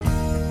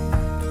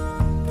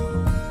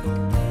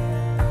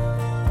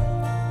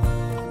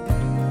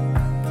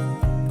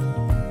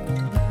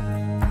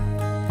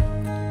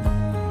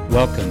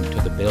Welcome to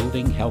the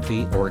Building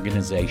Healthy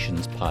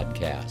Organizations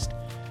podcast.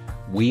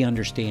 We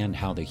understand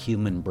how the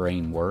human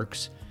brain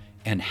works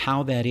and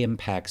how that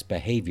impacts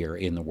behavior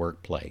in the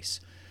workplace.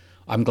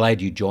 I'm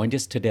glad you joined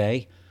us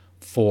today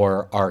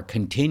for our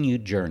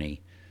continued journey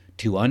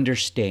to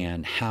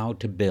understand how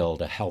to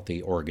build a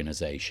healthy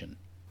organization.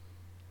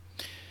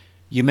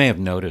 You may have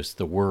noticed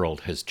the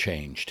world has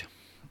changed.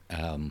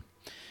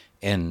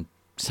 And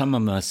some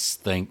of us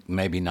think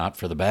maybe not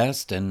for the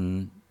best,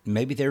 and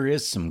maybe there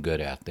is some good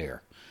out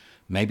there.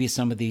 Maybe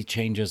some of these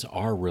changes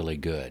are really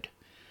good.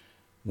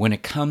 When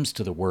it comes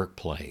to the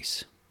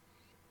workplace,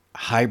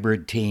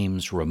 hybrid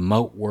teams,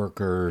 remote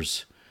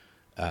workers,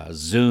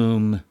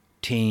 Zoom,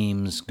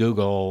 Teams,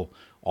 Google,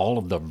 all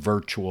of the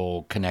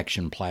virtual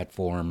connection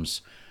platforms,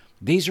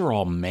 these are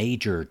all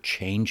major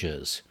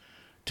changes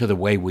to the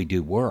way we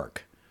do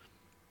work.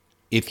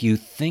 If you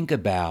think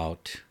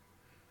about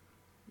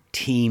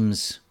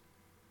teams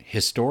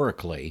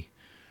historically,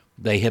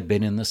 they have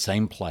been in the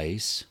same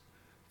place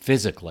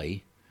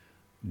physically,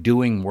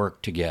 doing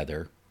work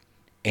together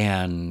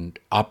and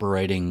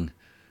operating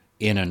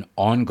in an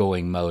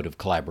ongoing mode of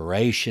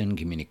collaboration,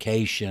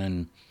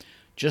 communication,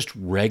 just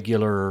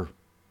regular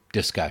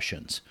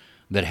discussions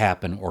that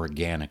happen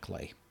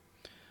organically.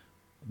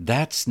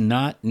 That's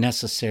not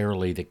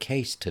necessarily the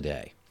case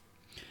today.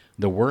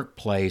 The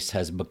workplace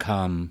has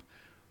become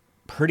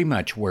pretty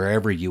much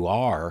wherever you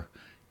are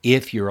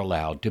if you're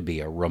allowed to be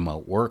a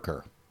remote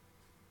worker.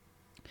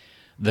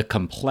 The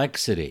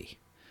complexity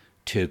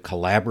to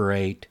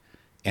collaborate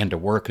and to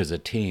work as a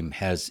team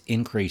has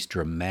increased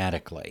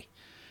dramatically.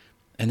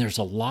 And there's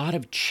a lot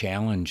of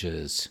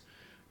challenges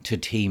to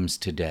teams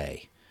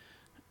today.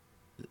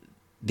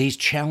 These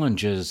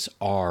challenges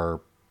are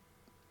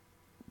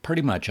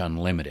pretty much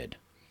unlimited.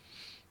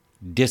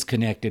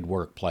 Disconnected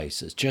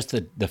workplaces, just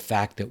the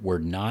fact that we're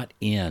not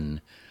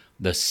in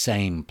the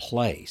same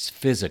place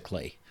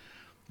physically,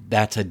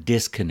 that's a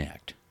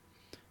disconnect.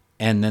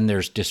 And then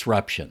there's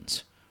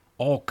disruptions,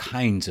 all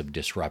kinds of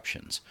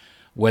disruptions.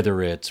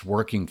 Whether it's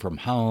working from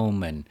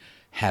home and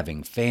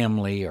having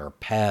family or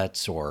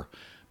pets or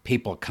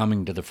people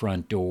coming to the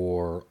front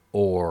door,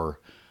 or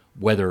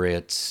whether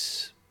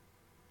it's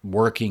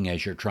working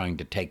as you're trying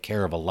to take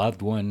care of a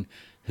loved one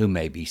who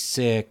may be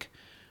sick.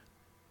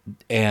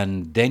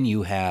 And then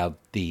you have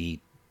the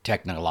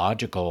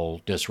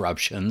technological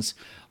disruptions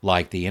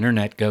like the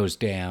internet goes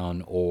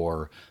down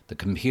or the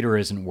computer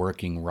isn't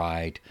working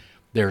right.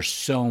 There's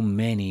so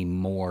many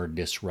more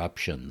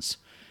disruptions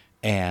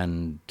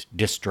and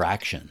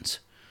distractions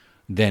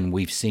than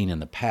we've seen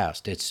in the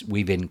past.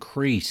 We've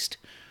increased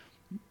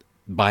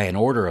by an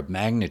order of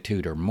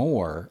magnitude or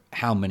more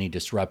how many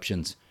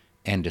disruptions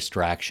and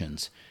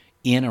distractions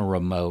in a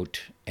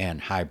remote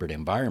and hybrid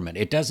environment.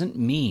 It doesn't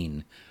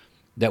mean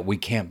that we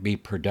can't be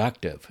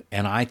productive.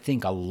 And I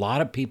think a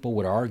lot of people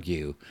would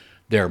argue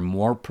they're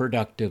more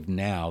productive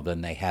now than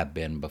they have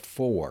been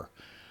before.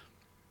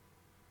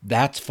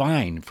 That's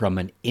fine from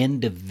an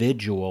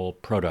individual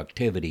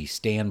productivity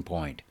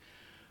standpoint.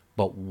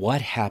 But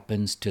what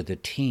happens to the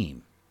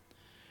team?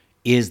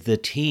 Is the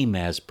team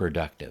as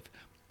productive?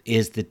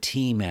 Is the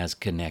team as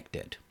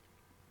connected?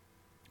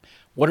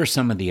 What are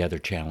some of the other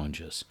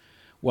challenges?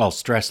 Well,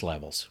 stress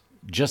levels,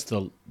 just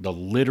the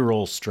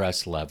literal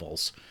stress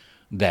levels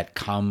that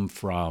come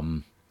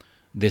from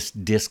this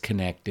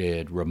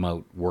disconnected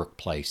remote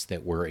workplace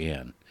that we're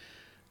in.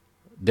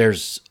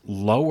 There's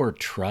lower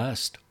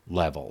trust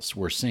levels.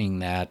 We're seeing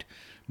that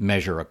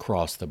measure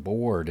across the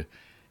board.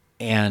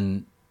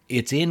 And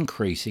it's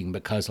increasing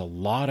because a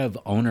lot of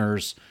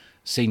owners,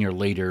 senior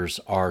leaders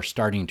are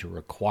starting to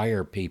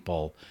require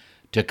people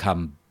to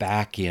come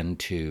back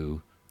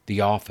into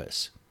the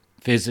office,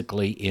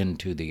 physically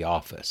into the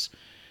office.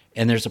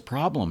 And there's a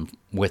problem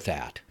with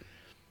that.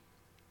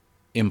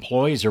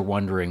 Employees are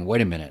wondering,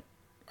 wait a minute,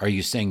 are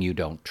you saying you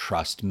don't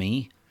trust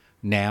me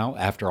now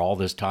after all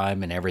this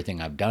time and everything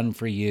I've done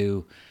for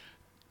you?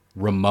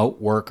 Remote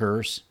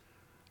workers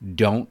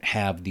don't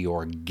have the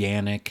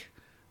organic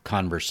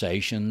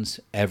conversations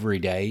every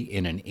day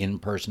in an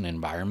in-person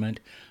environment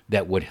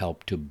that would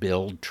help to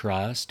build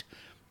trust.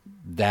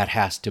 That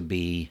has to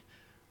be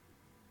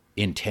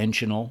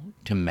intentional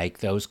to make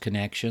those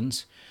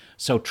connections.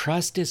 So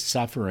trust is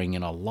suffering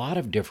in a lot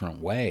of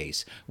different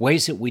ways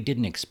that we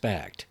didn't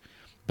expect,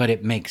 but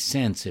it makes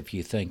sense if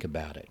you think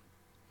about it.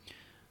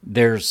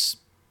 There's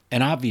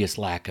an obvious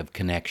lack of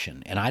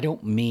connection, and I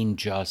don't mean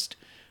just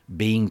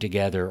being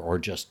together or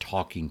just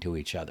talking to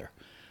each other.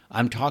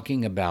 I'm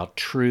talking about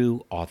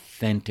true,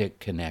 authentic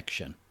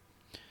connection.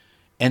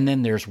 And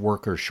then there's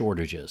worker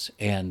shortages,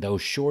 and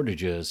those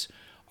shortages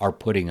are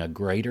putting a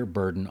greater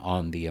burden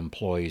on the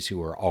employees who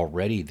are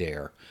already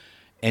there,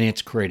 and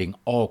it's creating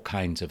all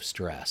kinds of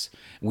stress.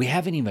 We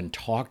haven't even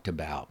talked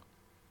about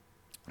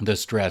the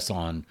stress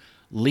on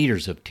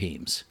leaders of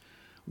teams,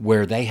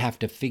 where they have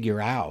to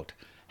figure out,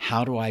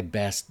 how do I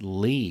best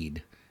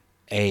lead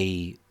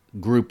a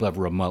group of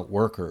remote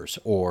workers,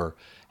 or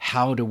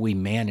how do we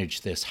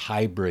manage this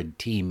hybrid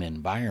team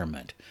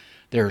environment?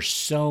 There are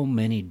so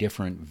many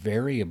different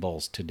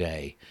variables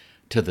today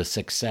to the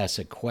success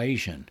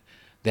equation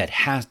that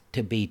has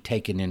to be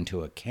taken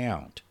into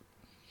account.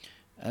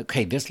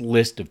 Okay, this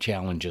list of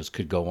challenges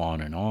could go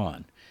on and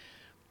on.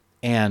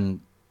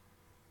 And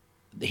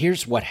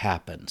here's what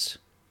happens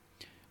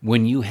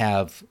when you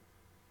have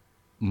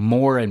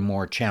more and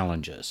more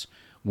challenges,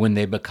 when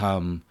they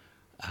become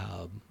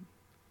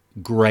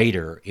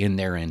greater in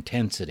their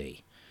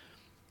intensity.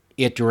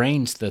 It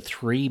drains the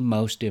three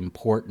most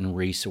important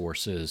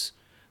resources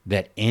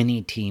that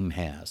any team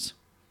has: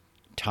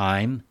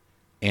 time,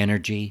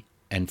 energy,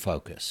 and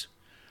focus.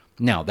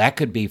 Now, that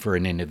could be for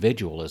an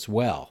individual as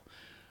well,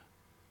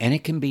 and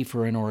it can be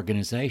for an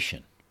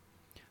organization.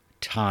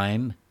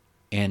 Time,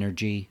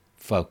 energy,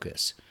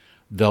 focus.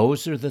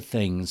 Those are the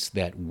things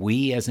that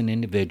we as an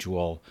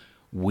individual,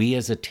 we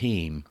as a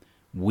team,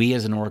 we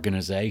as an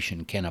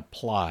organization can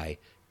apply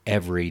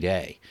every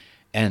day.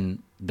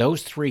 And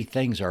those three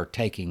things are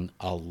taking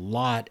a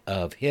lot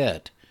of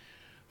hit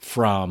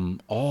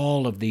from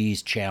all of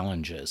these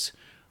challenges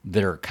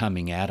that are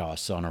coming at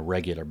us on a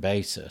regular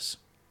basis.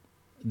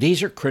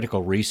 These are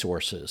critical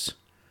resources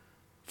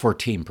for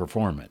team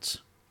performance.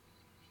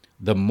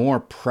 The more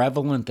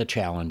prevalent the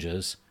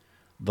challenges,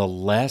 the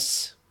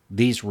less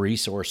these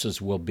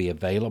resources will be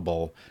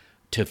available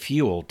to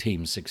fuel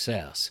team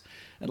success.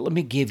 And let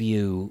me give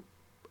you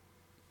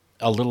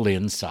a little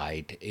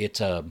insight. It's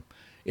a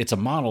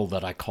model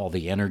that I call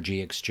the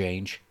energy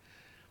exchange.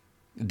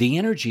 The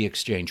energy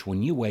exchange,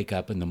 when you wake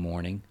up in the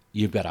morning,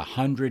 you've got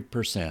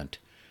 100%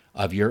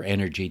 of your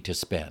energy to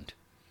spend.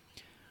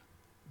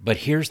 But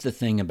here's the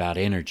thing about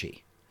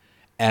energy.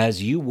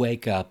 As you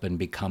wake up and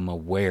become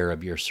aware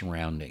of your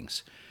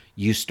surroundings,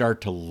 you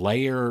start to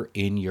layer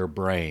in your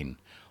brain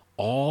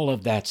all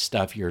of that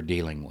stuff you're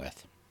dealing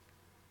with.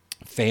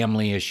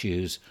 Family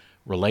issues,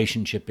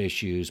 relationship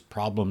issues,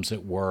 problems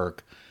at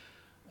work,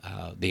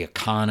 the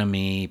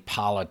economy,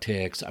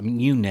 politics, I mean,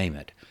 you name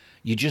it.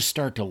 You just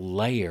start to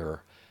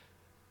layer,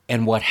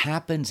 and what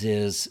happens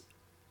is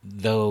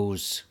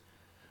those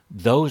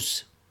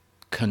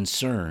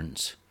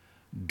concerns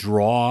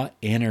draw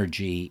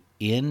energy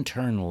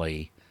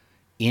internally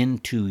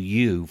into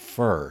you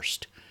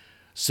first,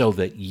 so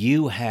that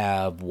you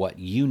have what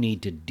you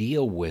need to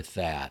deal with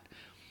that,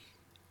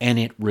 and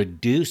it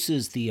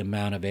reduces the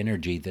amount of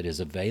energy that is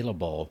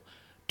available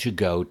to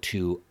go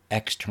to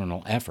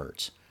external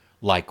efforts,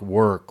 like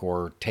work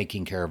or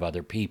taking care of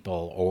other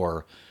people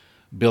or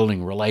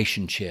building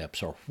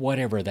relationships or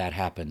whatever that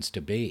happens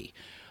to be.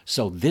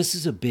 So this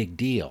is a big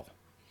deal.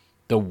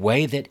 The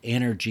way that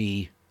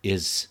energy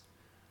is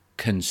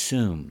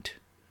consumed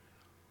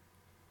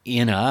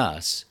in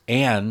us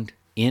and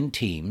in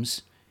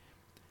teams,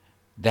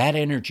 that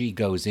energy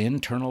goes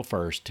internal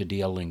first to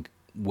dealing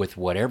with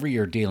whatever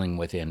you're dealing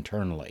with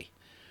internally.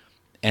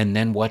 And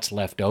then what's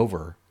left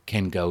over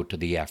can go to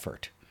the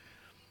effort.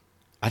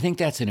 I think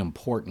that's an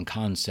important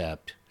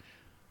concept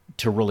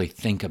to really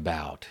think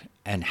about.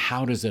 And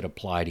how does it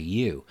apply to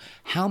you?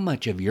 How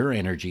much of your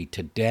energy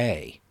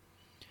today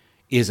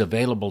is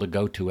available to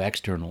go to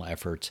external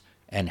efforts,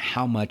 and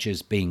how much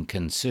is being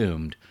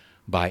consumed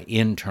by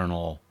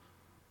internal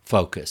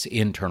focus,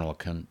 internal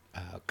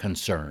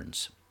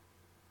concerns?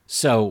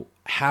 So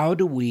how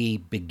do we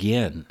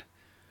begin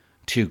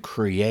to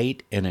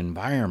create an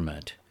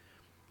environment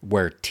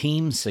where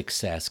team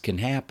success can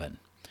happen?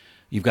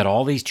 You've got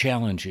all these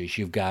challenges.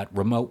 You've got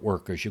remote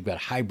workers. You've got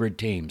hybrid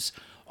teams.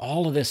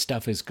 All of this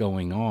stuff is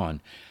going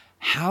on.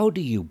 How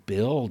do you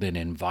build an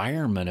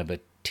environment of a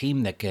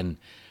team that can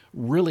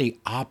really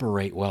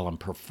operate well and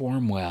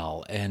perform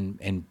well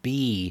and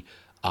be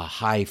a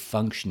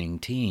high-functioning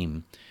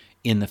team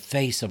in the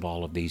face of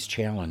all of these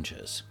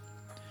challenges?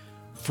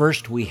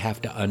 First, we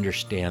have to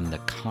understand the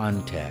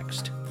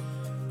context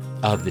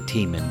of the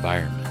team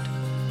environment.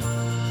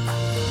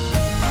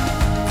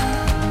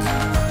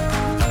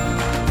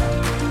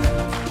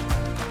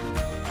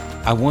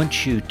 I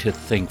want you to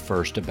think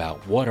first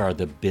about what are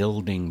the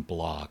building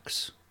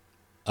blocks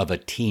of a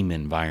team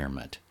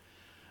environment.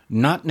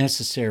 Not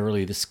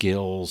necessarily the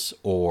skills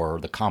or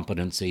the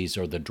competencies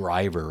or the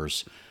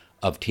drivers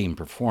of team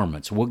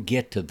performance. We'll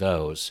get to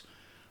those.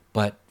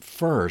 But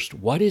first,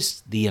 what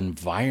is the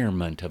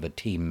environment of a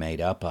team made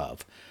up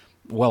of?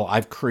 Well,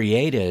 I've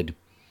created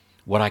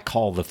what I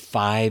call the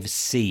 5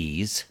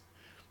 C's,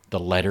 the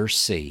letter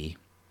C,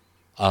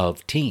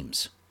 of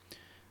teams.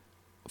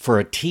 For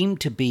a team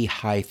to be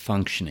high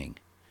functioning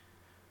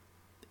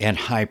and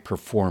high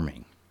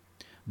performing,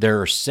 there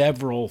are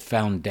several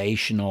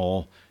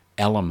foundational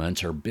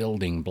elements or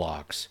building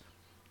blocks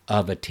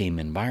of a team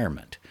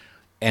environment.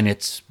 And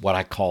it's what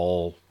I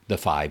call the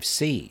 5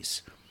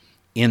 C's.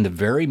 In the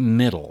very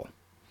middle,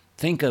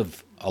 think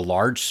of a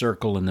large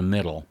circle in the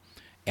middle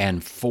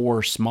and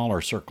 4 smaller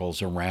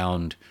circles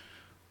around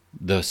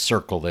the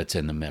circle that's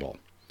in the middle.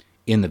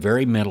 In the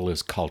very middle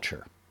is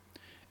culture.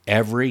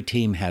 Every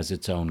team has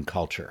its own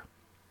culture.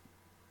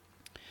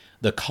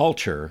 The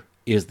culture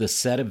is the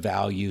set of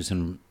values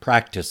and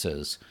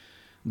practices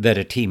that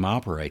a team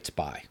operates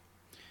by.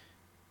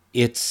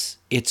 It's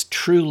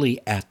truly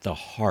at the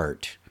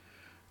heart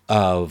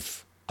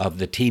of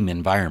the team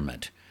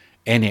environment,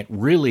 and it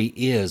really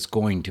is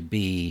going to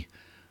be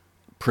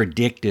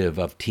predictive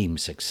of team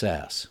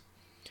success.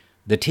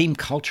 The team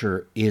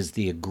culture is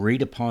the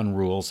agreed upon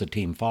rules a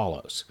team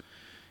follows.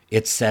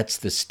 It sets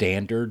the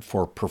standard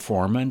for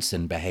performance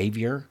and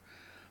behavior.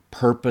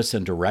 Purpose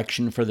and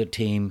direction for the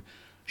team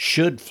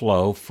should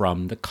flow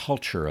from the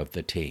culture of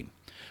the team.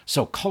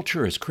 So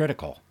culture is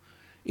critical.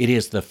 It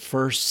is the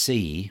first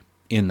C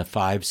in the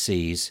 5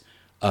 C's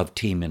of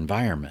team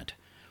environment.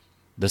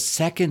 The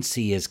second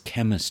C is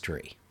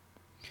chemistry.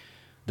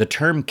 The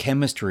term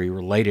chemistry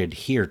related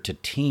here to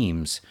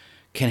teams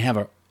can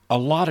have a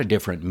lot of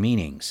different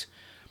meanings.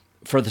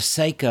 For the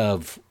sake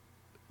of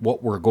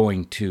what we're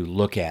going to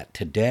look at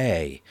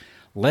today,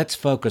 let's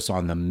focus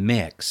on the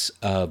mix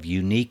of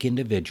unique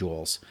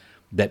individuals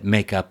that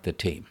make up the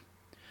team.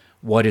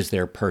 What is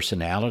their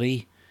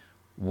personality?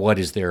 What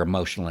is their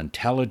emotional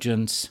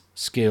intelligence,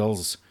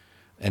 skills,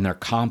 and their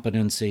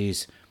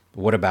competencies?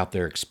 What about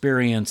their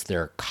experience,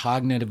 their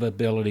cognitive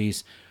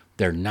abilities,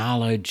 their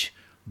knowledge,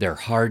 their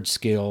hard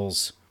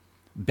skills?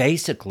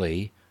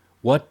 Basically,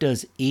 what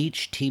does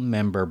each team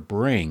member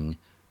bring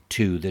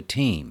to the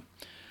team?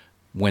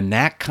 When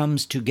that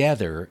comes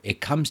together, it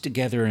comes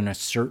together in a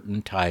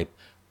certain type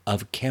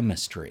of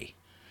chemistry.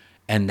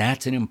 And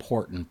that's an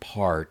important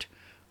part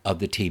of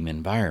the team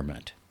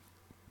environment.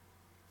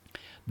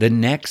 The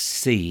next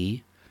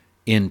C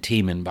in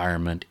team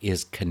environment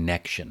is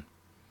connection.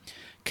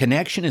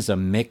 Connection is a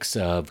mix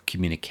of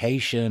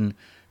communication,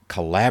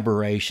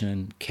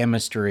 collaboration,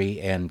 chemistry,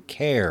 and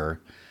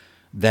care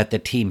that the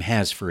team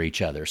has for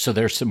each other. So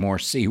there's some more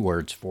C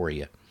words for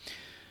you.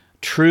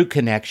 True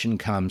connection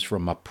comes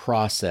from a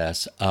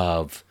process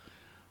of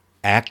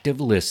active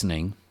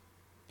listening,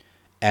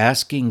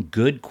 asking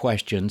good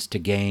questions to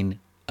gain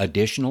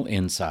additional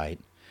insight,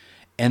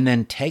 and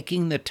then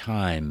taking the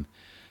time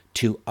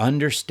to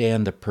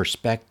understand the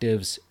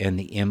perspectives and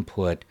the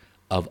input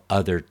of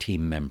other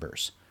team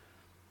members.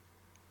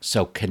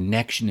 So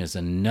connection is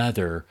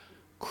another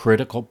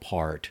critical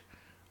part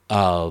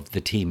of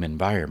the team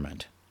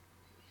environment.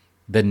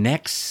 The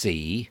next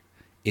C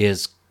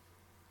is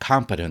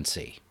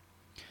competency.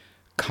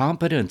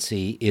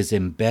 Competency is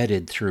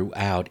embedded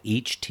throughout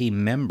each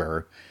team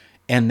member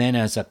and then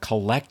as a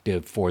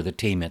collective for the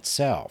team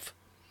itself.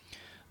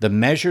 The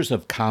measures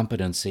of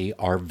competency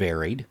are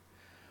varied,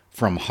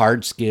 from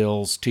hard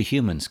skills to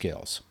human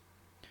skills.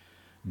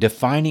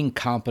 Defining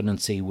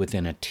competency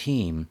within a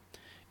team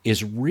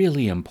is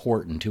really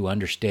important to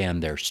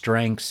understand their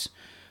strengths,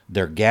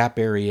 their gap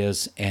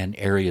areas, and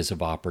areas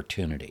of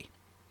opportunity.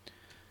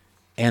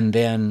 And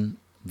then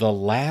the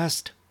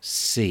last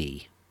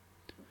C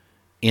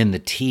in the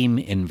team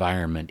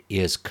environment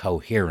is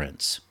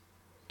coherence.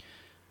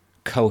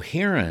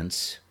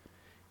 Coherence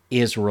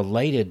is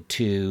related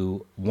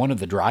to one of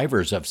the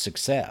drivers of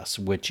success,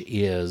 which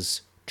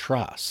is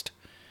trust.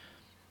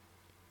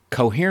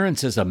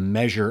 Coherence is a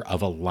measure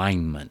of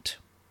alignment.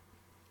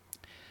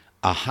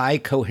 A high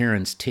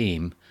coherence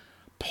team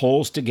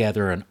pulls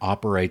together and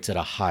operates at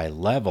a high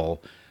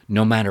level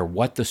no matter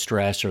what the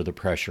stress or the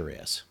pressure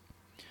is.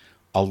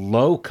 A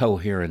low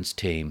coherence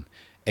team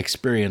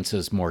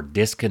experiences more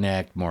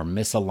disconnect, more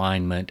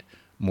misalignment,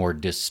 more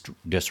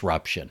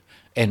disruption,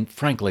 and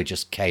frankly,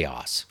 just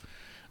chaos.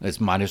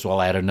 This might as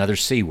well add another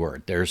C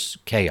word. There's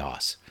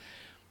chaos.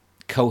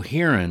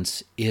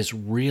 Coherence is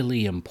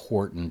really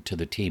important to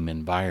the team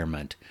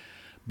environment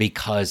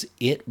because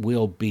it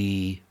will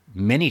be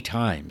many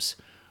times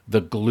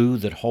the glue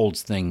that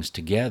holds things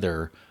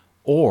together,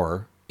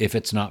 or if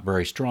it's not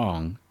very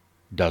strong,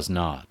 does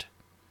not.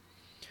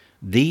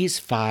 These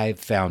 5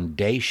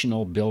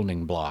 foundational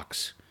building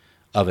blocks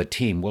of a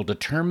team will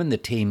determine the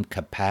team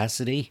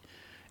capacity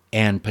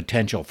and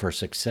potential for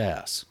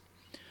success.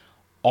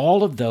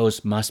 All of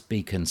those must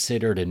be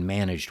considered and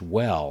managed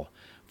well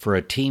for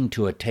a team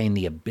to attain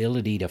the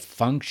ability to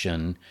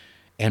function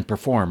and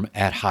perform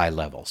at high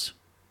levels.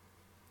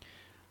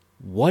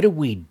 What do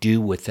we do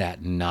with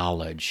that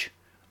knowledge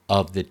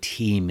of the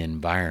team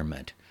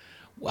environment?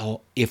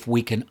 Well, if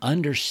we can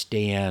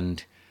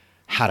understand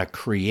how to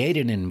create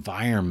an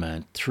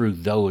environment through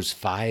those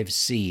 5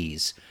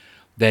 C's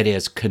that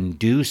is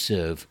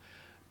conducive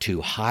to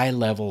high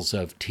levels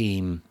of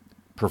team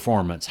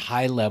performance,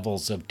 high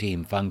levels of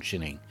team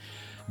functioning,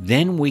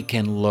 then we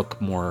can look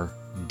more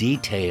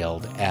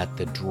detailed at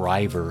the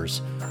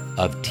drivers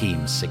of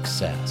team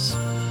success.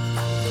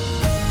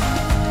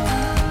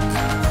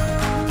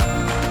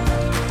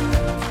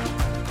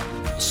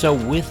 So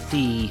with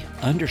the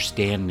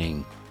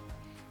understanding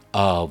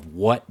of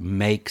what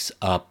makes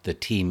up the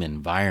team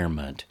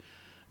environment,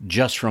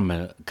 just from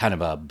a kind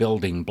of a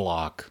building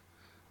block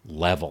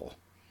level,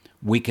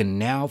 we can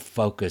now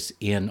focus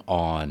in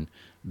on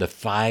the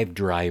 5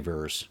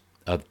 drivers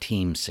of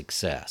team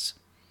success.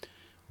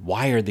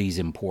 Why are these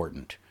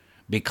important?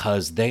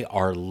 Because they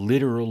are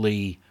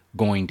literally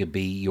going to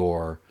be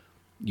your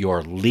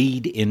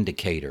lead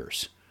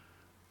indicators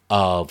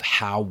of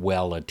how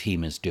well a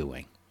team is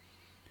doing.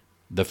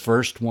 The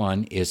first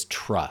one is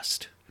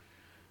trust,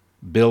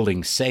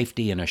 building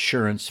safety and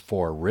assurance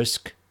for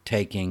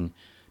risk-taking,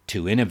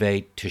 to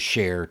innovate, to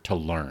share, to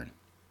learn.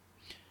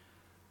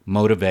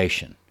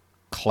 Motivation,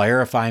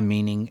 clarify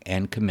meaning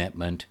and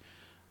commitment,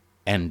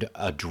 and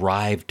a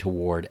drive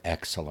toward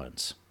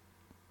excellence.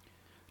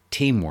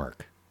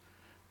 Teamwork.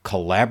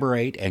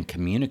 Collaborate and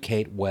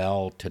communicate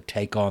well to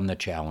take on the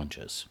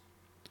challenges.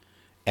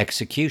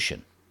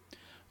 Execution.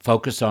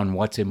 Focus on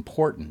what's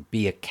important.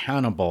 Be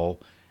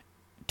accountable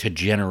to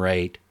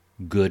generate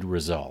good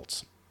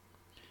results.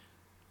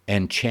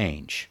 And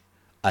change.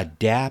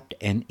 Adapt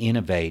and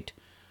innovate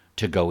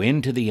to go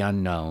into the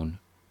unknown,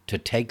 to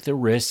take the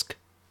risk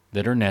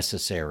that are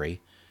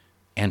necessary,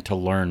 and to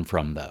learn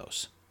from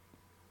those.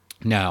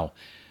 Now,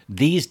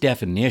 these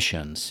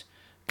definitions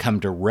come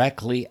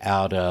directly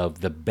out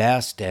of the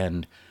best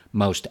and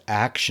most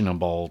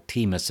actionable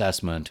team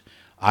assessment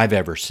I've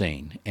ever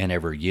seen and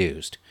ever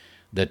used,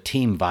 the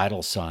Team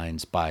Vital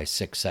Signs by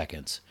 6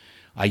 Seconds.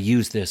 I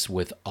use this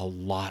with a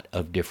lot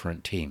of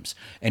different teams,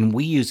 and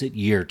we use it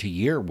year to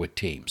year with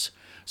teams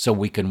so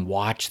we can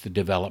watch the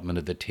development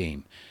of the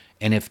team.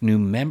 And if new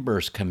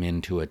members come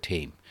into a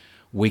team,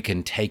 we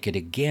can take it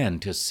again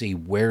to see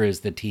where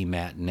is the team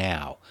at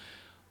now.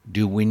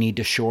 Do we need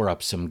to shore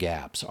up some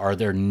gaps? Are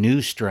there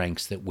new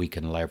strengths that we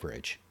can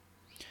leverage?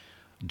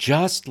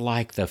 Just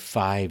like the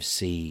 5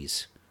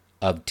 C's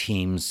of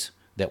teams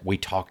that we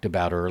talked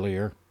about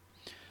earlier,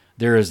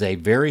 there is a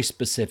very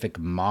specific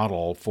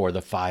model for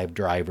the 5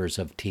 drivers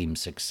of team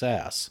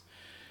success.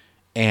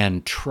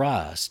 And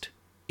trust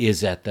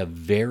is at the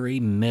very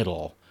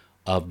middle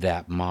of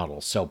that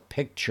model. So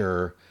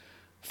picture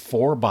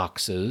 4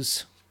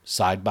 boxes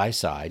side by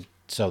side,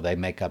 so they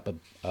make up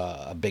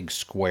a big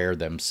square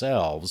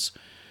themselves.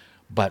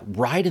 But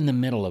right in the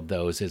middle of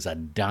those is a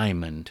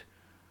diamond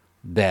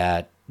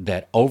that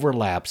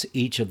overlaps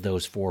each of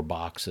those 4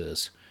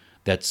 boxes.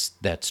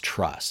 That's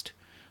trust.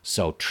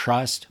 So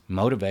trust,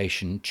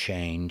 motivation,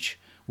 change,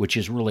 which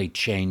is really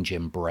change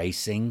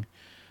embracing,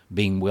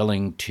 being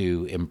willing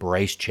to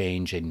embrace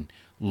change and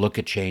look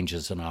at change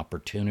as an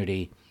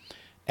opportunity,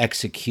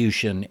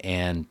 execution,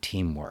 and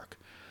teamwork.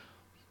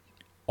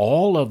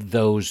 All of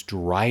those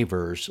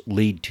drivers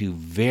lead to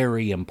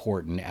very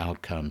important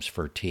outcomes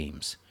for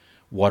teams.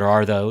 What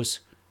are those?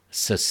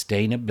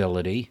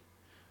 Sustainability,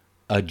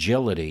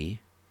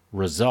 agility,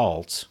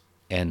 results,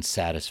 and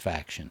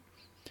satisfaction.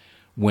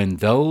 When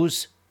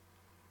those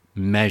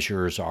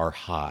measures are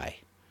high,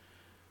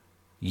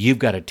 you've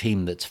got a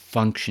team that's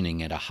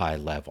functioning at a high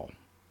level.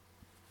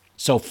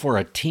 So for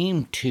a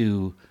team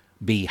to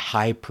be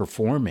high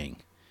performing,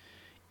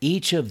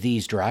 each of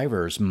these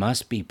drivers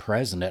must be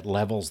present at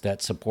levels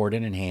that support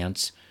and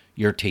enhance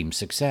your team's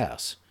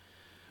success.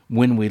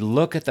 When we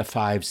look at the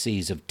 5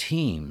 C's of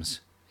teams,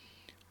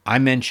 I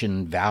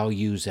mentioned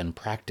values and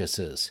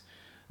practices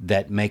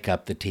that make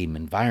up the team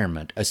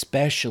environment,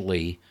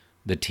 especially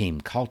the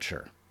team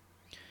culture.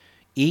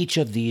 Each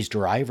of these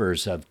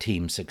drivers of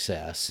team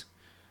success,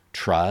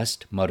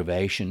 trust,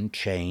 motivation,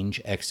 change,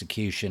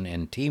 execution,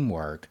 and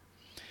teamwork,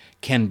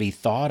 can be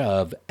thought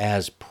of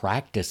as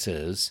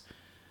practices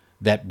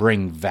that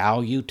bring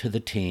value to the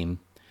team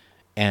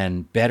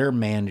and better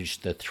manage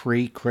the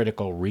 3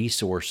 critical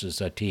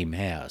resources a team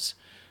has: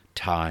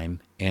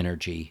 time,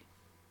 energy,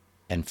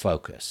 and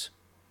focus.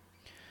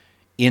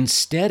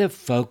 Instead of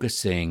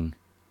focusing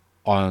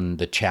on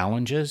the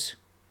challenges,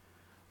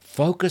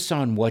 focus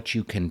on what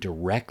you can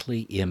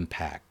directly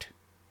impact.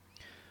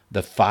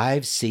 The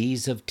 5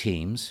 C's of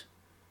teams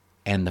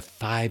and the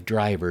 5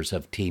 drivers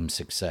of team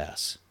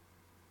success.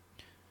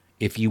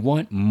 If you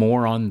want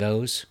more on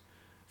those,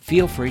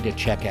 feel free to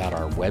check out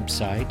our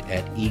website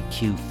at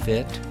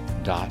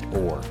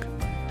eqfit.org.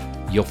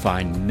 You'll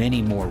find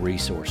many more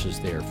resources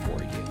there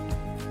for you.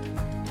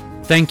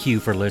 Thank you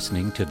for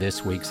listening to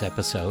this week's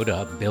episode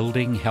of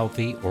Building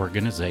Healthy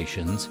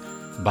Organizations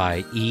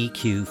by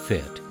EQ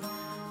Fit.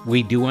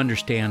 We do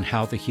understand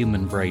how the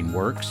human brain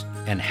works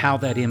and how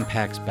that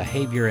impacts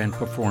behavior and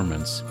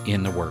performance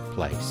in the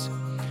workplace.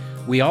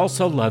 We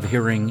also love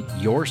hearing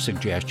your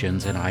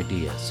suggestions and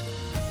ideas.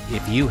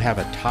 If you have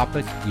a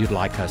topic you'd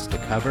like us to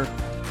cover,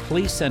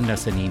 please send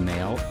us an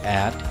email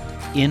at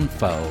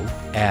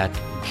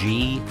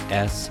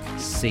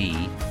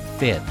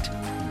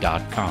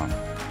info@gscfit.com.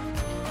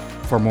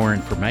 For more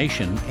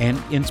information and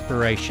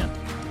inspiration,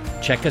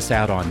 check us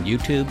out on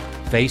YouTube,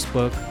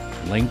 Facebook,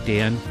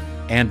 LinkedIn,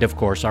 and of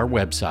course our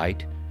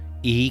website,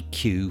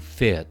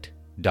 eqfit.org.